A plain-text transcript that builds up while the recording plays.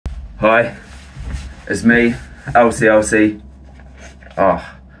Hi, it's me, LcLc.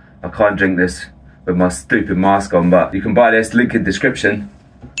 Oh, I can't drink this with my stupid mask on, but you can buy this, link in description.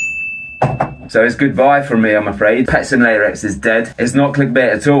 So it's goodbye from me, I'm afraid. Pet Simulator X is dead. It's not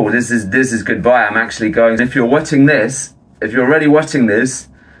clickbait at all. This is goodbye. I'm actually going. If you're watching this, if you're already watching this,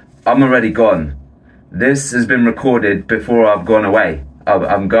 I'm already gone. This has been recorded before I've gone away.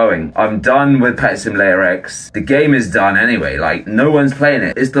 I'm going. I'm done with Pet Simulator X. The game is done anyway. Like, no one's playing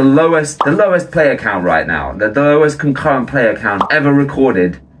it. It's the lowest player count right now. The lowest concurrent player count ever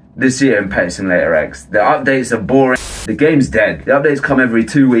recorded this year in Pet Simulator X. The updates are boring. The game's dead. The updates come every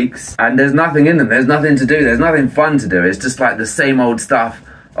 2 weeks and there's nothing in them. There's nothing to do. There's nothing fun to do. It's just like the same old stuff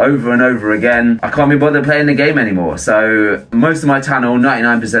over and over again. I can't be bothered playing the game anymore. So most of my channel,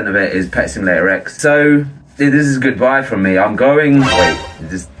 99% of it is Pet Simulator X. So this is goodbye from me. I'm going. Wait,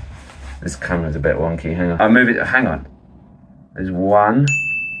 this camera's a bit wonky. Hang on. I'll move it. Hang on. There's one.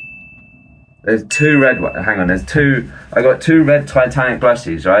 There's two red ones. Hang on, there's two. I got two red Titanic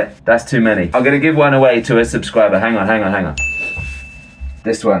plushies, right? That's too many. I'm gonna give one away to a subscriber. Hang on.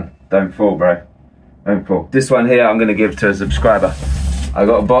 This one. Don't fall, bro. Don't fall. This one here, I'm gonna give to a subscriber. I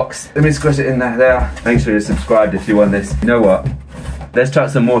got a box. Let me squish it in there. Make sure you're subscribed if you want this. You know what? Let's chuck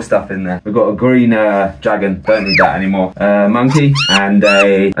some more stuff in there. We've got a green dragon. Don't need that anymore. Monkey and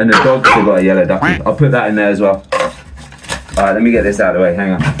a dog. We've got a yellow ducky. I'll put that in there as well. Alright, let me get this out of the way.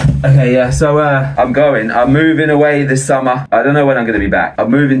 Hang on. Okay, yeah, so I'm moving away this summer. I don't know when I'm gonna be back. I'm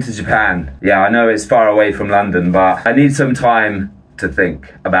moving to Japan. Yeah, I know it's far away from London, but I need some time to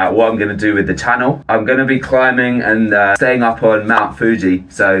think about what I'm gonna do with the channel. I'm gonna be climbing and staying up on Mount Fuji.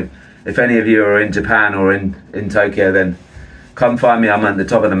 So if any of you are in Japan or in Tokyo, then come find me. I'm at the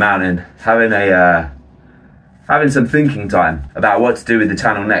top of the mountain having some thinking time about what to do with the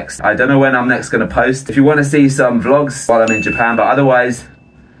channel next. I don't know when I'm next gonna post. If you wanna see some vlogs while I'm in Japan, but otherwise,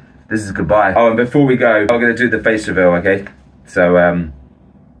 this is goodbye. Oh, and before we go, I'm gonna do the face reveal, okay? So,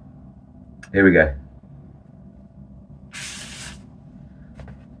 here we go.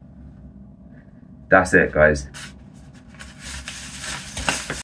 That's it, guys.